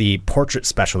 but is the portrait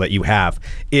special that you have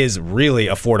is really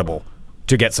affordable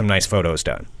to get some nice photos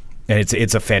done. And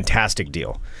it's a fantastic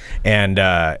deal. And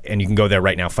you can go there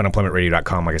right now,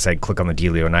 funemploymentradio.com. Like I said, click on the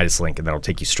D.LEONIDAS link, and that'll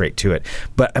take you straight to it.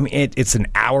 But, I mean, it's an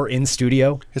hour in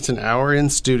studio. It's an hour in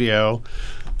studio.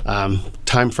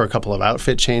 Time for a couple of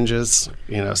outfit changes.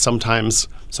 Sometimes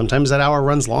that hour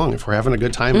runs long. If we're having a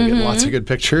good time, we get lots of good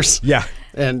pictures. Yeah.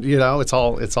 And, it's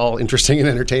all interesting and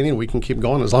entertaining. We can keep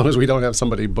going as long as we don't have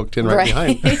somebody booked in right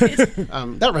behind.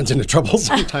 That runs into trouble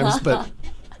sometimes, but...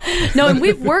 No, and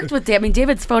we've worked with David. I mean,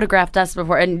 David's photographed us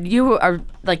before, and you are,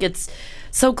 like, it's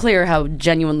so clear how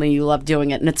genuinely you love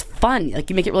doing it, and it's fun. Like,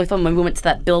 you make it really fun. When we went to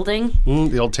that building.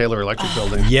 The old Taylor Electric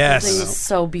building. Yes. The building was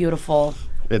so beautiful.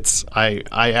 I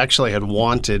actually had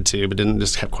wanted to, but didn't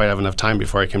just quite have enough time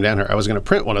before I came down here. I was going to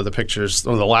print one of the pictures,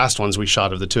 one of the last ones we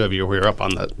shot of the two of you. We were up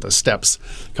on the steps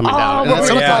coming down. Oh,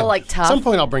 we're all like tough. At some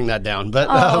point I'll bring that down. But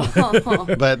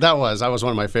but that was one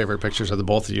of my favorite pictures of the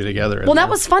both of you together. Well, that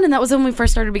was fun, and that was when we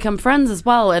first started to become friends as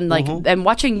well. And like, and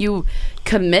watching you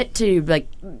commit to, like,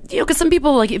 because some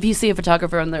people, like, if you see a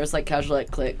photographer and there's like casual,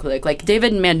 like, click, like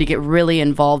David and Mandy get really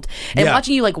involved, and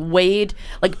watching you like wade,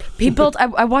 like he built.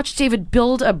 I watched David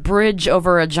build a bridge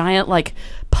over a giant like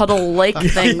puddle lake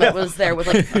thing that was there with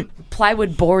like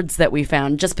plywood boards that we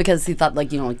found, just because he thought,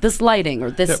 like, like this lighting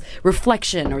or this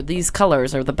reflection or these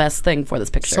colors are the best thing for this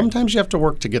picture. Sometimes you have to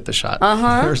work to get the shot.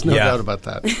 There's no doubt about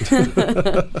that.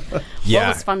 Well, it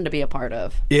was fun to be a part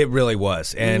of. It really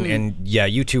was, and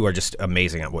you two are just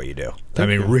amazing at what you do.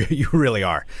 You really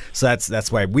are. So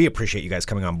that's why we appreciate you guys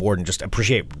coming on board, and just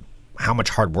appreciate how much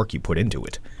hard work you put into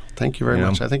it. Thank you very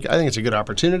much. I think it's a good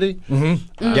opportunity.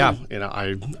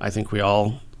 I think we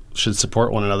all should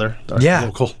support one another.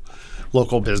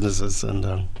 Local businesses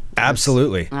and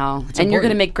absolutely. Oh, and you're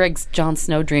going to make Greg's Jon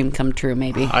Snow dream come true,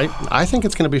 maybe. I think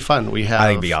it's going to be fun. I think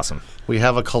it'd be awesome. We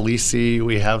have a Khaleesi.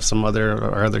 We have some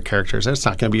other characters. It's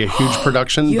not going to be a huge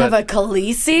production. You have a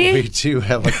Khaleesi? We do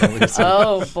have a Khaleesi.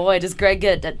 Oh boy, does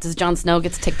Jon Snow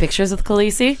get to take pictures with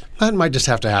Khaleesi? That might just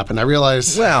have to happen. I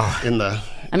realize.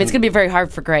 I mean, it's going to be very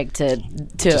hard for Greg to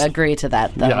agree to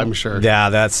that, though. Yeah, I'm sure. Yeah,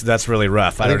 that's really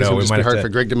rough. I don't know. It's going to be hard for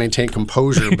Greg to maintain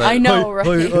composure. But I know,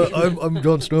 right? I'm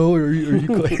Jon Snow. Are you?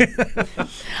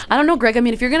 I don't know, Greg. I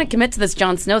mean, if you're going to commit to this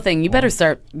Jon Snow thing, you better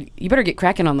get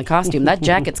cracking on the costume. That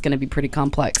jacket's going to be pretty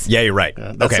complex. Yeah, you're right.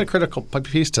 That's a critical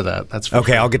piece to that. That's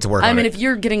okay. I'll get to work on it. I mean, if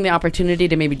you're getting the opportunity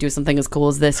to maybe do something as cool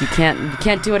as this, you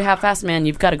can't do it half-assed, man.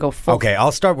 You've got to go full. Okay,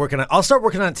 I'll start working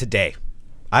on it today.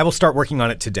 I will start working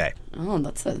on it today. Oh,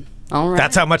 that's it. All right.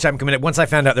 That's how much I'm committed. Once I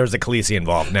found out there was a Khaleesi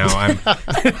involved, now I'm...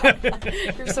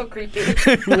 You're so creepy.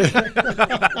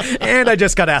 And I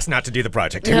just got asked not to do the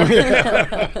project.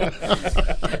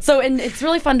 So, and it's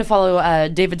really fun to follow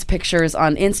David's pictures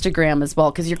on Instagram as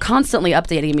well, because you're constantly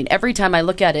updating. I mean, every time I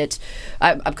look at it,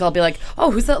 I'll be like,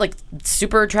 oh, who's that, like,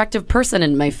 super attractive person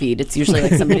in my feed? It's usually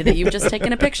like somebody that you've just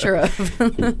taken a picture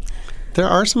of. There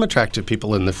are some attractive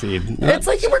people in the feed. It's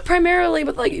like you work primarily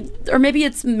with, like, or maybe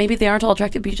they aren't all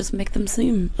attractive, but you just make them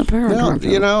seem apparent.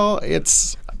 No,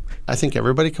 I think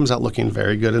everybody comes out looking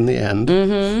very good in the end,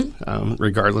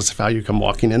 regardless of how you come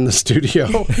walking in the studio.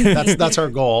 That's our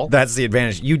goal. That's the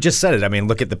advantage. You just said it. I mean,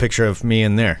 look at the picture of me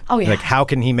in there. Oh, yeah. Like, how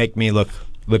can he make me look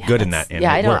good in that? And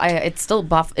I don't. It still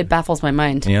it baffles my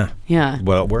mind. Yeah.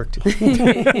 Well, it worked.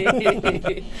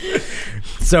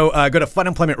 So go to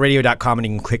funemploymentradio.com and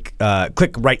you can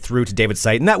click right through to David's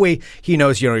site, and that way he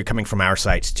knows you're coming from our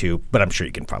sites too. But I'm sure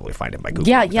you can probably find him by Google.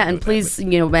 Yeah, and please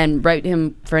and write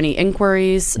him for any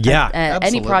inquiries.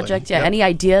 Any project. Any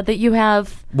idea that you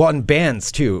have. Well, and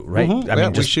bands too, right? I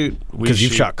mean, we shoot because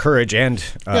you've shot Courage and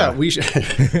we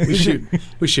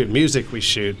shoot music, we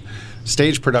shoot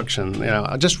stage production,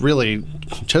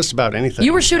 just about anything.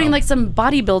 You were shooting like some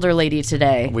bodybuilder lady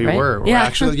today. We were. Yeah.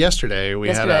 Actually, yesterday we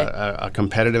had a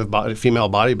competitive female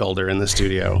bodybuilder in the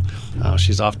studio.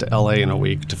 She's off to LA in a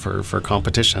week for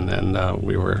competition, and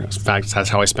in fact, that's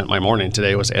how I spent my morning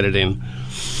today, was editing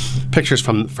pictures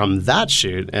from that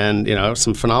shoot. And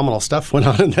some phenomenal stuff went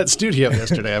on in that studio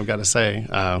yesterday, I've got to say.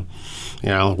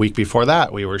 A week before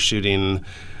that, we were shooting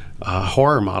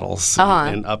horror models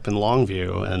up in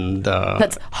Longview, and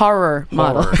that's horror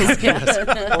models. Yes,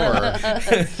 horror,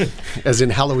 as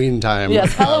in Halloween time.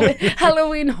 Yes,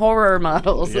 Halloween horror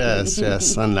models. Yes,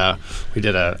 and we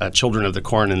did a Children of the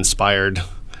Corn inspired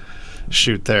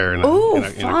shoot there in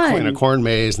a corn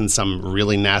maze and some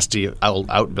really nasty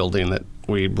outbuilding that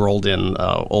we rolled in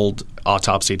old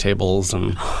autopsy tables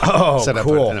and set up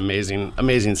an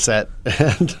amazing set.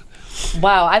 And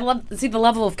wow, I love the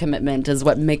level of commitment is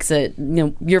what makes it,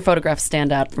 your photographs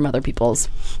stand out from other people's.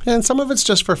 And some of it's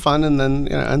just for fun, and then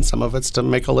and some of it's to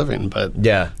make a living. But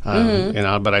but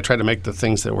I try to make the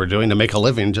things that we're doing to make a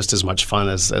living just as much fun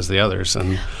as the others,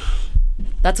 and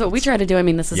that's what we try to do. I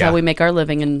mean, this is how we make our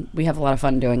living, and we have a lot of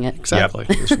fun doing it. Exactly.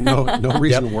 There's no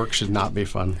reason work should not be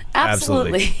fun.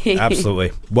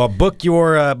 Absolutely. Well, book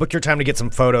your time to get some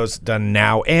photos done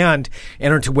now, and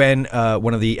enter to win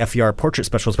one of the FER portrait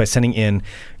specials by sending in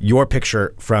your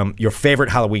picture from your favorite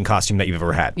Halloween costume that you've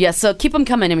ever had. Yeah, so keep them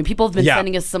coming. I mean, people have been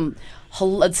sending us some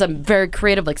very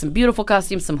creative, like some beautiful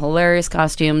costumes, some hilarious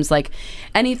costumes, like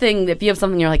anything. If you have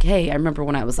something you're like, hey, I remember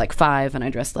when I was like 5 and I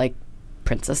dressed like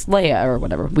Princess Leia or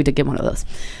whatever. We did get one of those.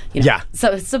 Yeah.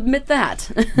 So submit that.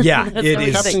 Yeah, it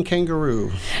is. Captain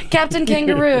Kangaroo. Captain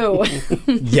Kangaroo.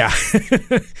 Yeah.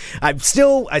 I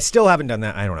still haven't done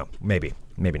that. I don't know. Maybe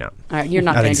not. All right, you're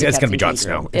not. I think it's going to be Jon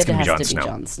Snow. It's going to be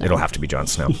Jon Snow. It'll have to be Jon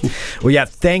Snow. Well, yeah.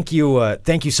 Thank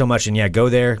you so much. And go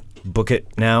there. Book it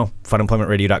now,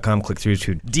 funemploymentradio.com. Click through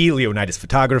to D.LEONIDAS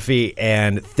Photography,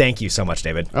 and thank you so much,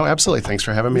 David. Oh, absolutely. Thanks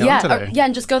for having me on today.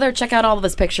 And just go there, check out all of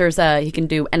his pictures. He can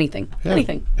do anything. Yeah.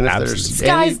 Anything. And if there's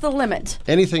sky's the limit.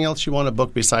 Anything else you want to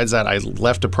book besides that, I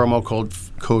left a promo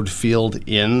code field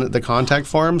in the contact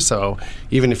form, so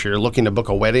even if you're looking to book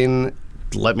a wedding,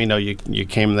 let me know you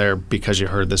came there because you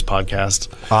heard this podcast.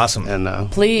 Awesome.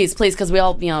 And please, because we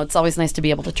all, it's always nice to be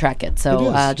able to track it.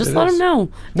 So just let them know.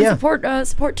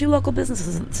 Support 2 local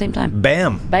businesses at the same time.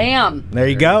 Bam. There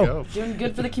you go. Doing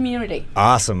good for the community.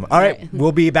 Awesome. All right.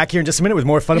 We'll be back here in just a minute with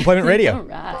more Fun Employment Radio. All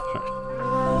right.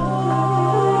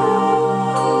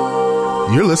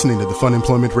 You're listening to the Fun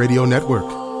Employment Radio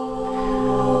Network.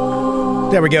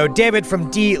 There we go. David from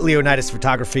D.LEONIDAS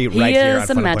Photography right here on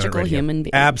Fun Employment Radio. He is a magical human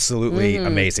being. Absolutely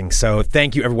amazing. So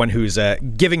thank you, everyone who's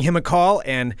giving him a call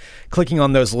and clicking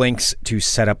on those links to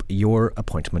set up your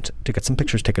appointment to get some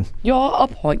pictures taken. Your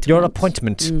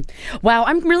appointment. Wow,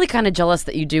 I'm really kind of jealous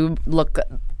that you do look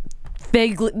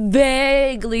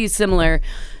vaguely similar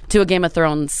to a Game of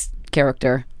Thrones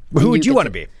character. Well, who would you want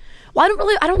to be? Well,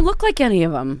 I don't look like any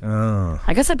of them. Oh.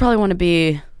 I guess I'd probably want to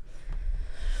be...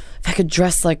 If I could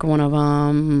dress like one of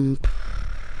them,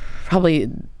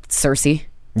 probably Cersei.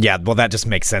 Yeah, well, that just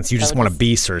makes sense. You just want to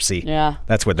be Cersei. Yeah.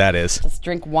 That's what that is. Just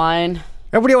drink wine.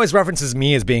 Everybody always references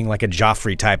me as being like a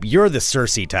Joffrey type. You're the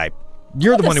Cersei type.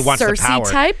 You're the one who wants the power.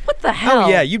 Cersei type? What the hell? Oh,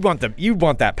 yeah, you'd want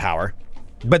that power.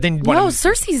 But then...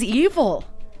 Cersei's evil.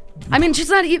 I mean, she's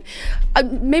not evil.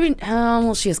 Maybe...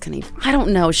 well, she is kind of evil. I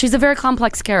don't know. She's a very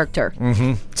complex character.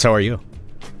 Mm-hmm. So are you.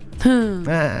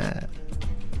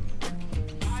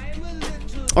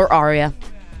 Or Arya.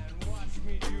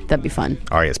 That'd be fun.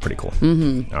 Arya's pretty cool.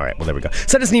 Mm-hmm. All right, well, there we go.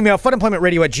 Send us an email,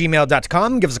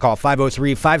 funemploymentradio@gmail.com. Give us a call,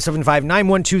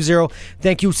 503-575-9120.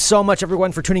 Thank you so much,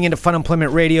 everyone, for tuning in to Fun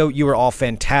Employment Radio. You are all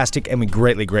fantastic, and we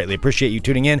greatly, greatly appreciate you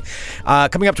tuning in.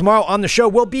 Coming up tomorrow on the show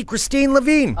will be Christine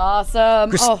Levine.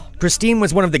 Awesome. Christine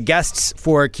was one of the guests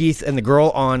for Keith and the Girl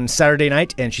on Saturday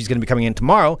night, and she's going to be coming in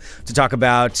tomorrow to talk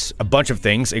about a bunch of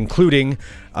things, including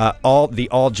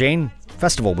All Jane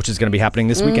Festival, which is going to be happening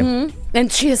this weekend.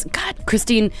 And she is,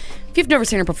 Christine, if you've never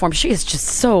seen her perform, she is just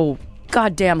so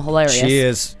goddamn hilarious. She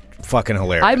is fucking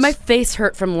hilarious. My face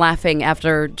hurt from laughing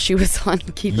after she was on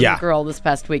Keith and the Girl this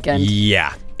past weekend.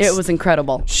 Yeah. It was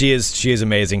incredible. She is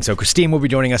amazing. So Christine will be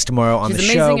joining us tomorrow on the show.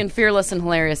 She's amazing and fearless and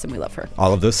hilarious, and we love her.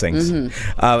 All of those things. And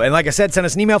like I said, send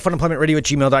us an email,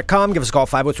 funemploymentradio@gmail.com. Give us a call,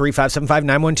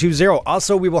 503-575-9120.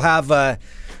 Also, we will have...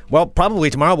 probably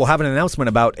tomorrow we'll have an announcement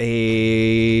about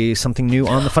something new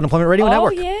on the Fun Employment Radio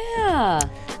Network. Oh, yeah.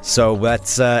 So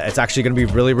that's it's actually going to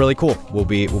be really, really cool. We'll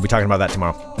be talking about that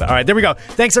tomorrow. All right, there we go.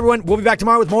 Thanks, everyone. We'll be back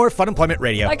tomorrow with more Fun Employment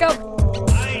Radio. Bye, go. 1, 2,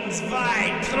 3,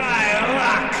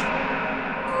 rock.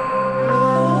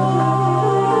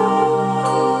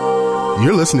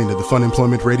 You're listening to the Fun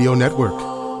Employment Radio Network.